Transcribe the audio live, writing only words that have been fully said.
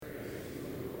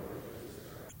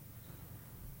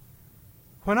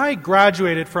When I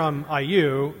graduated from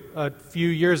IU a few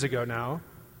years ago now,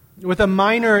 with a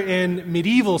minor in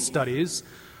medieval studies,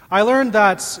 I learned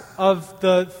that of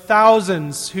the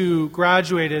thousands who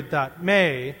graduated that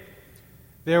May,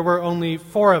 there were only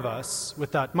 4 of us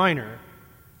with that minor.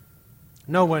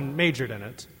 No one majored in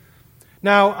it.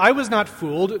 Now, I was not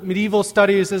fooled. Medieval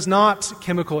studies is not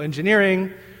chemical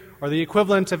engineering or the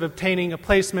equivalent of obtaining a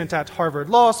placement at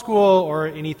Harvard Law School or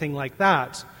anything like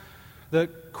that. The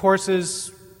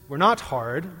courses were not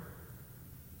hard.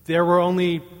 There were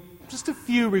only just a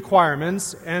few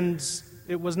requirements, and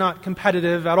it was not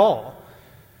competitive at all.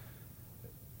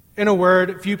 In a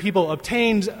word, few people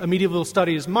obtained a medieval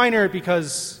studies minor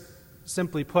because,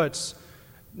 simply put,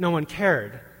 no one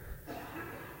cared.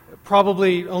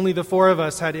 Probably only the 4 of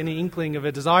us had any inkling of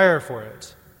a desire for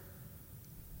it.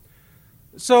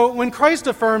 So when Christ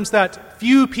affirms that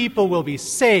few people will be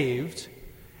saved,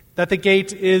 that the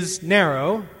gate is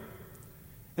narrow,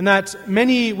 and that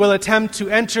many will attempt to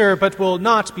enter but will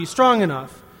not be strong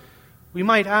enough, we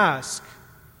might ask,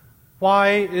 why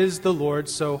is the Lord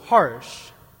so harsh?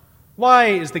 Why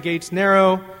is the gate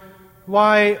narrow?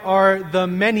 Why are the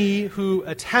many who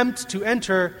attempt to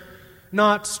enter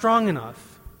not strong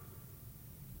enough?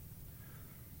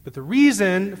 But the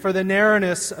reason for the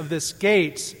narrowness of this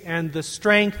gate and the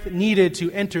strength needed to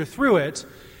enter through it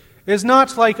is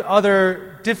not like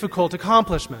other difficult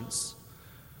accomplishments.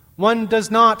 One does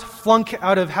not flunk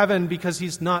out of heaven because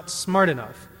he's not smart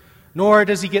enough, nor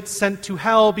does he get sent to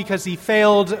hell because he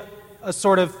failed a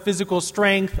sort of physical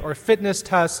strength or fitness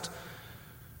test,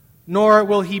 nor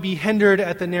will he be hindered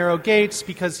at the narrow gates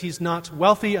because he's not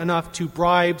wealthy enough to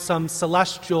bribe some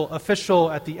celestial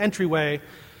official at the entryway.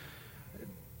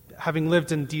 Having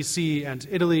lived in D.C. and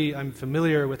Italy, I'm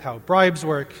familiar with how bribes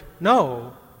work.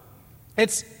 No.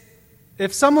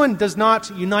 If someone does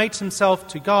not unite himself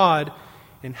to God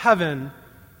in heaven,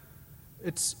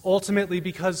 it's ultimately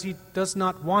because he does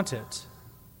not want it.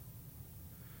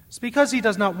 It's because he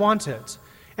does not want it.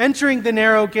 Entering the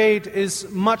narrow gate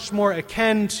is much more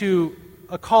akin to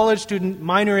a college student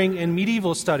minoring in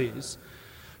medieval studies.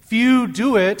 Few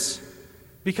do it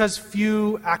because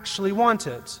few actually want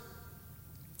it.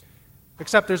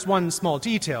 Except there's one small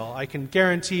detail. I can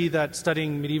guarantee that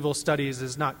studying medieval studies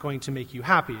is not going to make you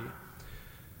happy.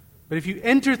 But if you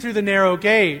enter through the narrow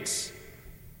gate,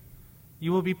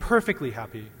 you will be perfectly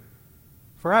happy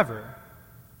forever.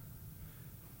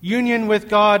 Union with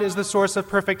God is the source of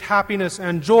perfect happiness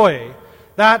and joy.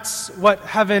 That's what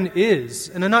heaven is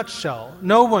in a nutshell.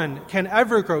 No one can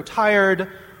ever grow tired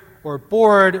or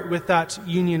bored with that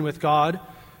union with God.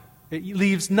 It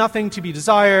leaves nothing to be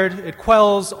desired. It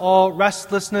quells all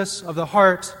restlessness of the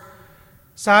heart,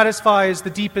 satisfies the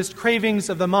deepest cravings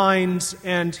of the mind,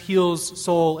 and heals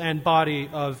soul and body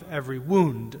of every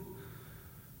wound.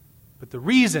 But the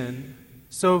reason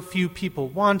so few people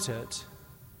want it,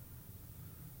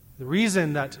 the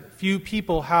reason that few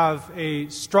people have a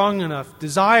strong enough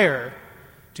desire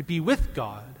to be with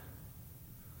God,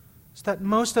 is that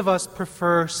most of us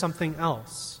prefer something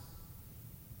else.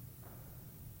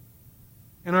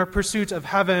 In our pursuit of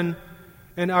heaven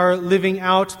and our living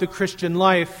out the Christian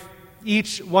life,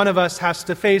 each one of us has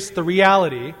to face the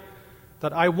reality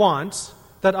that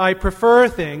I prefer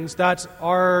things that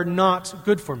are not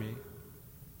good for me.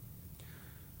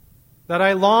 That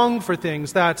I long for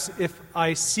things that, if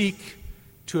I seek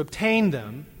to obtain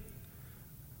them,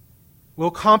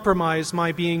 will compromise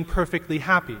my being perfectly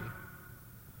happy.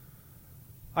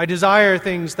 I desire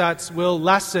things that will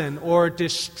lessen or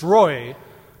destroy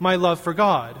my love for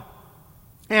God.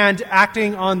 And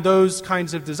acting on those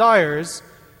kinds of desires,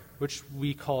 which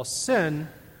we call sin,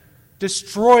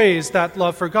 destroys that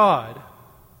love for God.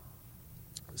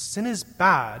 Sin is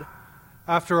bad,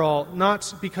 after all,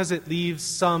 not because it leaves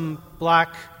some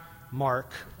black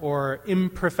mark or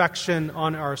imperfection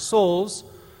on our souls,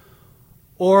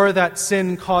 or that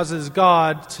sin causes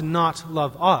God to not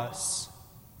love us.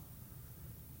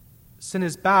 Sin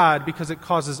is bad because it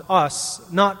causes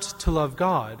us not to love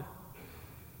God.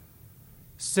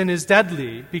 Sin is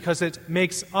deadly because it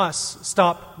makes us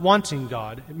stop wanting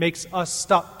God. It makes us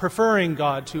stop preferring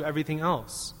God to everything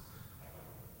else.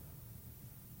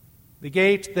 The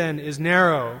gate, then, is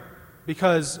narrow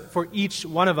because for each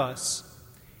one of us,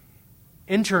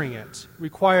 entering it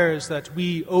requires that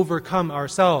we overcome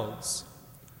ourselves.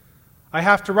 I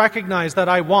have to recognize that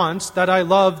I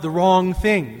love the wrong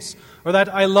things, or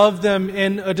that I love them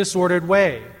in a disordered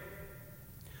way.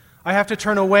 I have to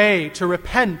turn away to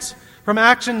repent from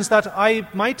actions that I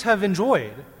might have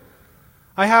enjoyed.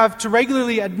 I have to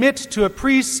regularly admit to a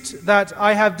priest that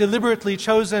I have deliberately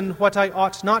chosen what I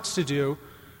ought not to do,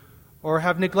 or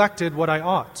have neglected what I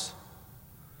ought.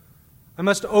 I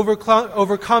must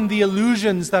overcome the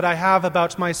illusions that I have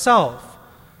about myself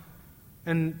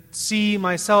and see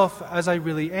myself as I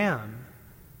really am.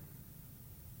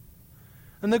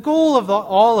 And the goal of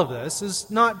all of this is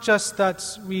not just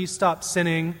that we stop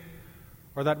sinning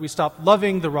or that we stop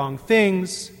loving the wrong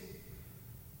things.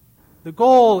 The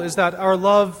goal is that our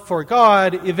love for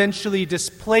God eventually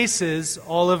displaces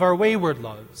all of our wayward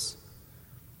loves.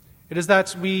 It is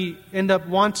that we end up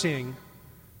wanting,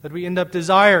 that we end up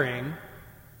desiring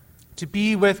to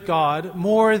be with God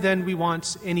more than we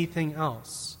want anything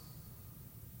else.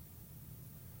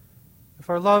 If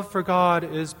our love for God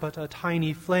is but a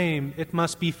tiny flame, it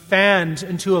must be fanned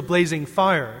into a blazing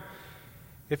fire.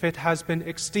 If it has been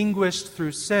extinguished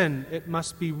through sin, it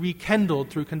must be rekindled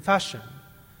through confession.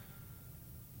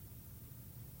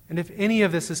 And if any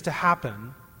of this is to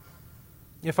happen,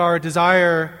 if our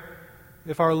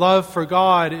love for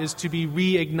God is to be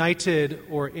reignited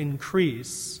or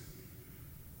increase,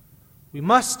 we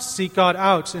must seek God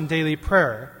out in daily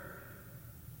prayer.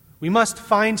 We must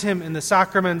find Him in the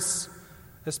sacraments,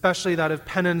 especially that of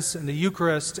penance and the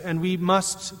Eucharist, and we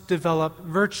must develop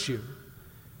virtue.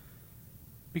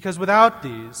 Because without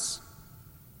these,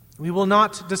 we will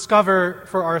not discover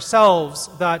for ourselves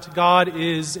that God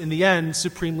is, in the end,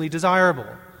 supremely desirable.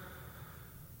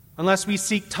 Unless we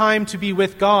seek time to be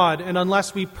with God, and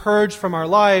unless we purge from our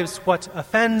lives what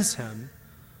offends Him,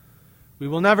 we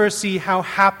will never see how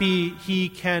happy He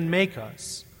can make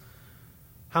us,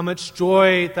 how much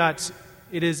joy that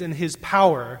it is in His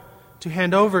power to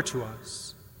hand over to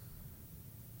us.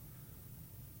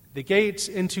 The gate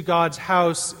into God's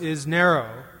house is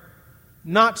narrow,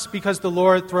 not because the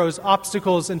Lord throws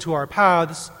obstacles into our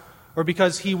paths, or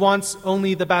because He wants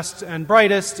only the best and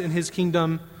brightest in His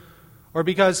kingdom, or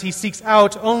because He seeks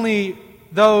out only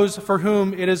those for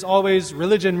whom it is always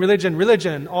religion, religion,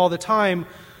 religion all the time,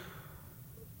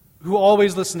 who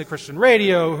always listen to Christian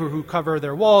radio, who cover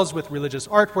their walls with religious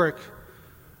artwork.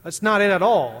 That's not it at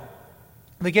all.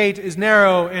 The gate is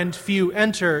narrow and few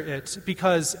enter it,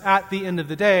 because at the end of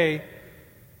the day,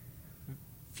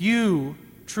 few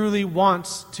truly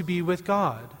want to be with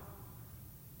God.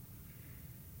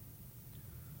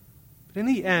 But in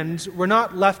the end, we're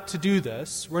not left to do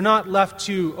this. We're not left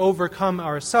to overcome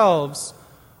ourselves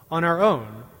on our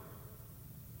own.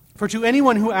 For to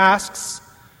anyone who asks,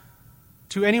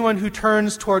 to anyone who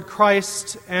turns toward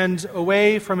Christ and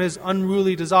away from his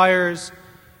unruly desires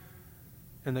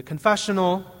in the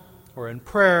confessional or in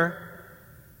prayer,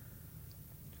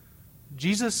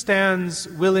 Jesus stands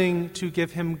willing to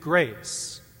give him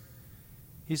grace.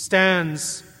 He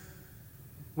stands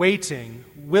waiting,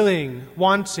 willing,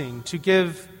 wanting to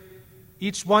give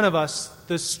each one of us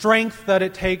the strength that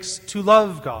it takes to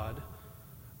love God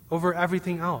over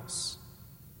everything else.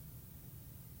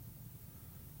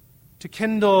 To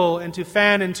kindle and to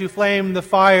fan and to flame the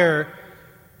fire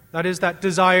that is that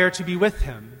desire to be with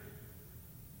Him.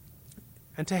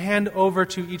 And to hand over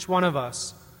to each one of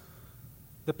us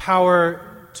the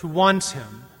power to want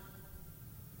Him.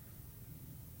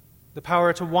 The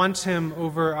power to want Him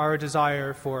over our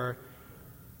desire for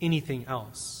anything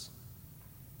else.